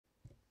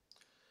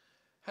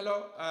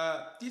Hello,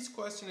 this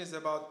question is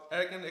about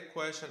Ergun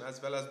equation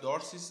as well as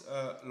Darcy's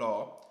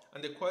law.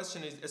 And the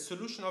question is a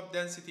solution of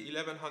density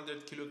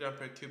 1100 kilogram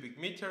per cubic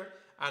meter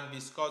and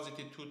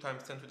viscosity 2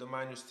 times 10 to the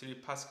minus 3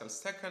 Pascal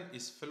second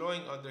is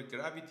flowing under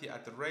gravity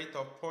at a rate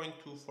of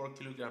 0.24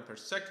 kilogram per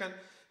second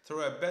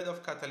through a bed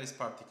of catalyst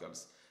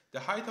particles. The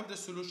height of the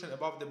solution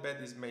above the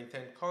bed is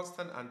maintained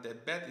constant and the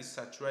bed is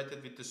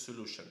saturated with the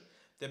solution.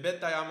 The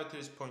bed diameter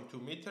is 0.2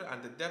 meter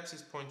and the depth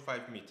is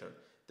 0.5 meter.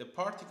 The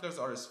particles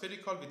are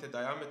spherical with a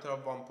diameter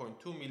of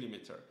 1.2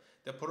 millimeter.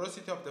 The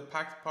porosity of the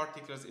packed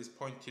particles is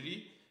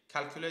 0.3.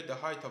 Calculate the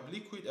height of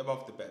liquid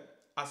above the bed.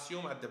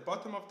 Assume at the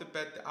bottom of the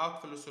bed the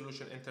outflow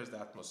solution enters the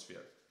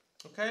atmosphere.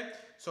 Okay,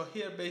 so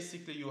here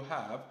basically you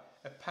have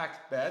a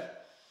packed bed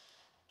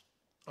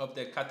of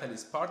the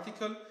catalyst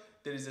particle.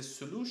 There is a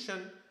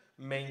solution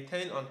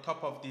maintained on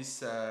top of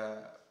this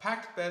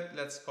packed bed.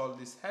 Let's call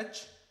this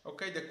H.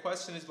 Okay, the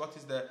question is what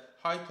is the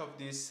height of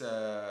this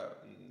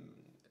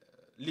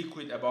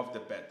liquid above the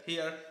bed.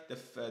 Here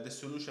the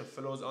solution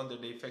flows under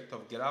the effect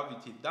of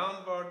gravity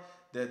downward.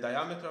 The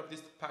diameter of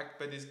this packed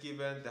bed is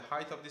given, the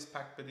height of this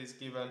packed bed is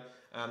given,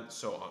 and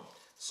so on.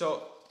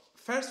 So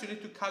first you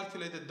need to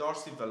calculate the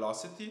Darcy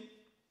velocity,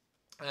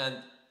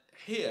 and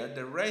here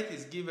the rate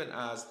is given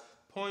as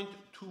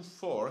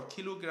 0.24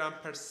 kilogram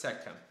per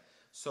second.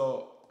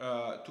 So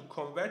to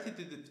convert it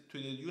to the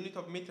unit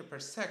of meter per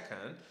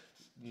second,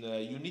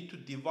 you need to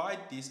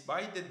divide this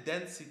by the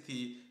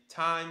density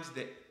times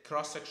the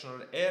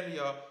cross-sectional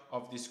area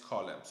of this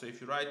column. So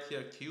if you write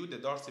here Q, the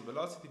Darcy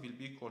velocity will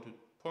be equal to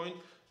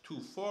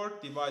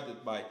 0.24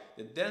 divided by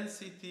the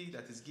density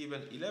that is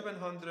given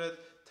 1100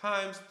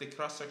 times the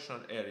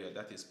cross-sectional area,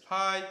 that is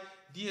pi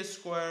d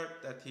squared,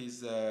 that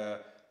is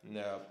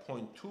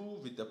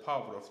 0.2 with the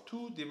power of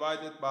 2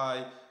 divided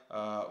by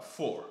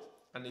 4.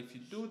 And if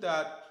you do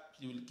that,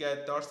 you will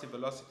get Darcy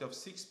velocity of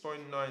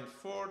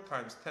 6.94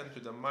 times 10 to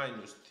the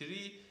minus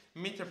 3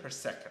 meter per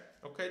second.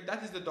 Okay,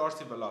 that is the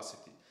Darcy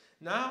velocity.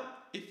 Now,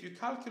 if you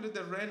calculate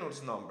the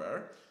Reynolds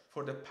number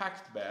for the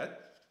packed bed,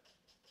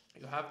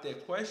 you have the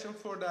equation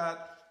for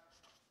that.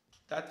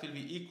 That will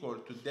be equal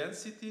to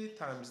density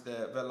times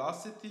the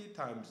velocity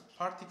times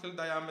particle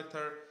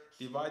diameter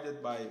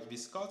divided by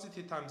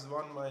viscosity times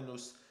 1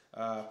 minus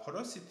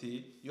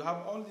porosity. You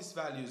have all these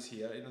values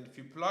here, and if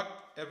you plug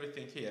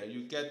everything here,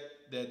 you get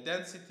the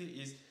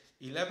density is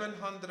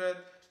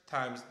 1100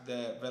 times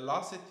the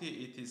velocity,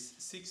 it is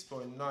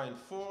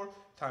 6.94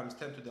 times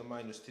 10 to the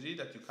minus 3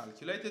 that you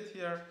calculated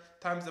here,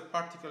 times the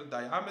particle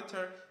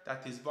diameter,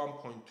 that is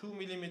 1.2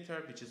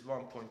 millimeter, which is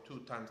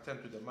 1.2 times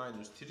 10 to the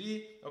minus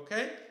 3,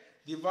 okay,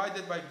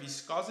 divided by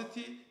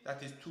viscosity,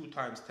 that is 2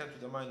 times 10 to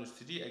the minus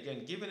 3,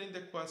 again given in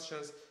the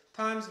questions,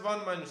 times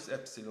 1 minus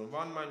epsilon,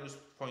 1 minus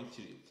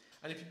 0.3.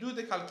 And if you do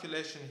the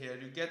calculation here,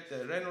 you get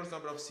the Reynolds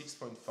number of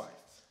 6.5,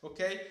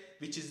 okay,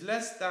 which is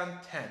less than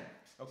 10,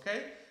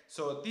 okay.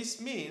 So this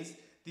means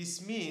we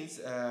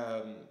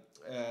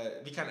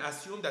can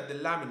assume that the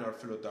laminar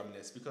flow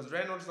dominates because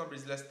Reynolds number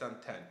is less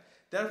than 10.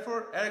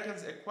 Therefore,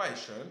 Ergun's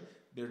equation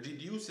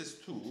reduces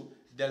to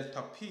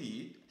delta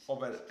P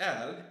over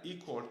L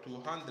equal to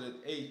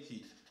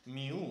 180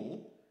 mu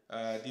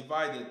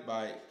divided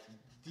by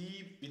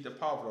d with the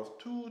power of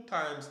 2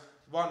 times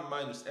 1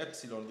 minus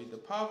epsilon with the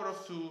power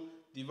of 2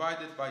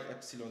 divided by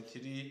epsilon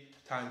 3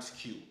 times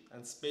q.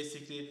 And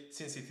basically,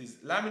 since it is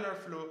laminar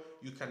flow,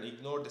 you can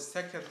ignore the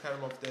second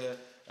term of the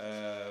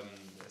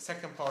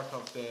second part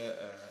of the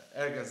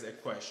Ergun's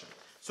equation.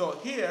 So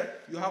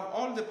here you have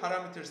all the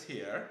parameters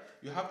here.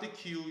 You have the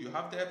q, you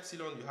have the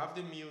epsilon, you have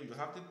the mu, you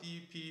have the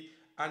dp,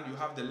 and you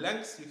have the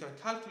lengths. You can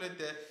calculate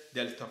the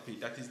delta p,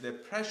 that is the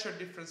pressure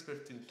difference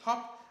between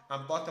top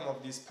and bottom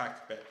of this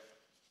packed bed.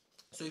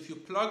 So if you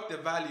plug the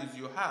values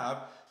you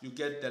have, you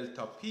get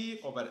delta P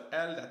over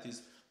L, that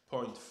is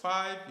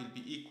 0.5, will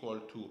be equal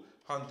to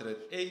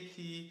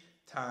 180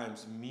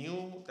 times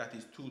mu, that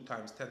is 2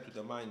 times 10 to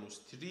the minus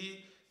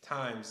 3,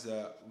 times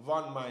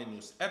 1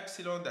 minus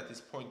epsilon, that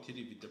is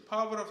 0.3 with the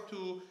power of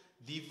 2,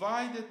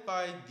 divided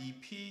by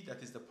dp,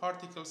 that is the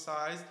particle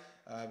size,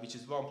 which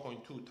is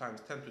 1.2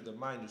 times 10 to the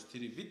minus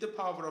 3 with the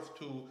power of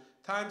 2,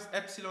 times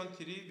epsilon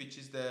 3, which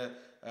is the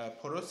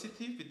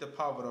porosity with the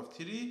power of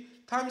 3,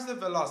 times the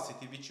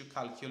velocity, which you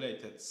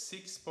calculated,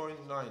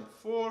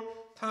 6.94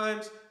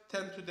 times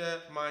 10 to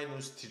the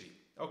minus 3.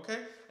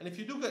 Okay, and if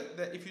you do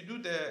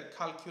the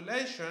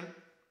calculation,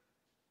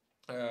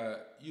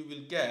 you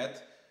will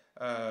get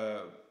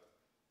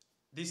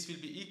this will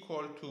be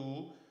equal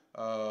to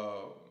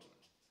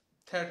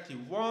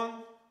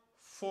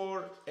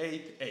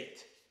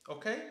 31,488.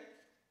 Okay,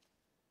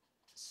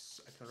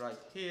 so I can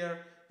write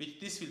here, which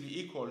this will be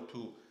equal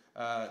to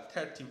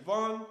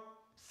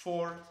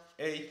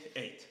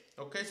 31,488.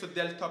 Okay, so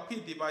delta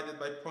P divided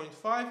by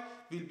 0.5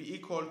 will be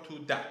equal to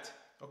that.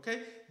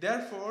 Okay,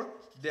 therefore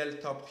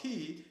delta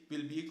P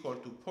will be equal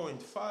to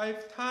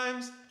 0.5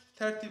 times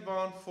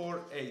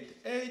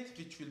 31,488,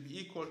 which will be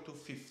equal to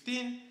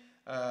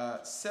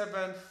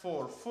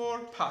 15,744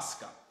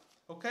 Pascal.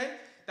 Okay,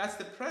 That's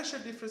the pressure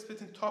difference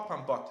between top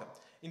and bottom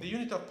in the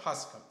unit of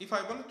Pascal. If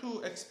I want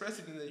to express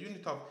it in the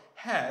unit of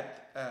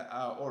head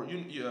or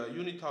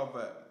unit of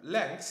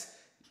length,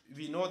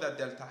 we know that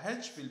delta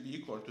H will be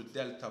equal to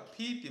delta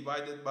P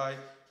divided by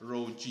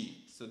rho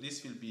G. So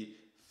this will be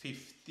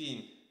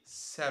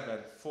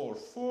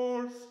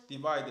 15,744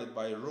 divided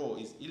by rho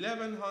is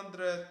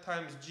 1100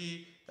 times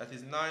G, that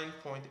is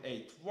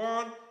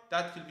 9.81.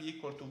 That will be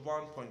equal to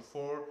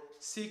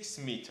 1.46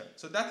 meter.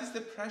 So that is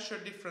the pressure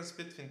difference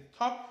between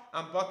top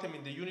and bottom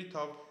in the unit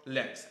of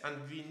length.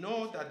 And we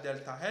know that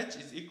delta H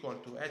is equal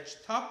to H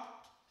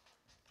top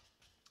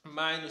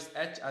minus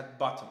H at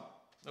bottom.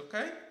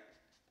 Okay?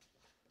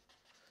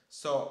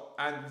 So,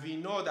 and we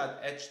know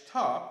that H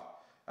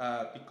top,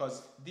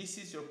 because this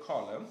is your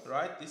column,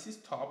 right? This is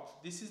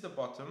top, this is the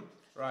bottom,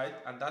 right?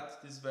 And that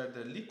is where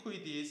the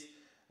liquid is,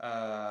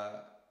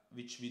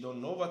 which we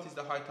don't know what is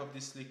the height of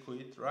this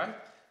liquid, right?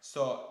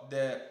 So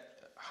the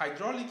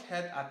hydraulic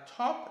head at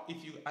top,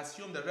 if you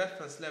assume the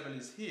reference level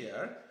is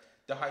here,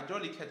 the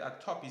hydraulic head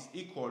at top is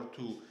equal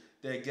to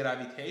the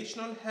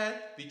gravitational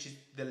head, which is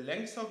the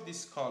length of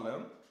this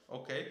column,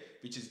 okay,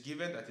 which is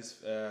given, that is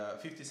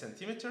 50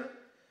 centimeter,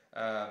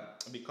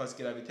 because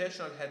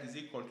gravitational head is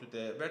equal to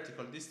the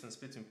vertical distance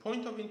between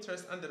point of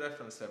interest and the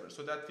reference level.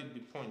 So that will be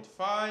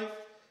 0.5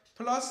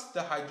 plus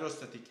the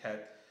hydrostatic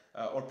head,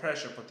 or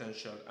pressure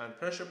potential, and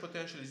pressure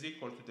potential is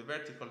equal to the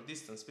vertical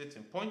distance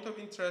between point of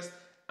interest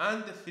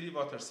and the free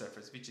water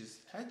surface, which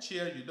is H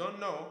here, you don't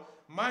know,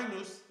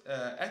 minus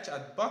H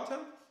at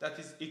bottom, that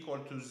is equal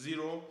to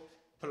 0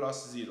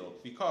 plus 0,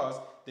 because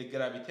the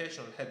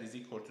gravitational head is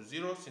equal to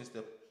 0 since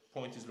the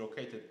point is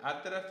located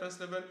at the reference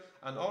level,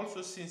 and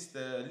also since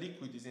the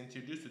liquid is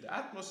introduced to the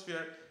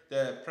atmosphere,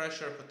 the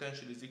pressure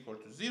potential is equal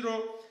to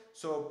 0.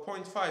 So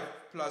 0.5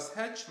 plus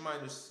H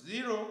minus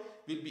 0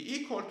 will be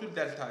equal to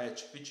delta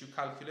H, which you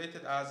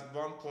calculated as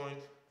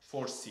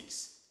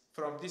 1.46.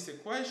 From this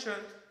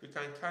equation, you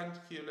can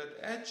calculate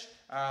H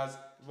as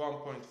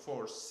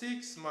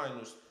 1.46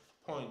 minus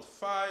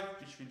 0.5,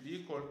 which will be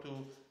equal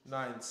to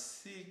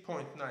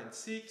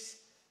 0.96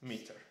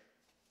 meter.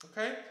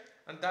 Okay?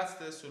 And that's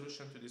the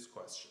solution to this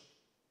question.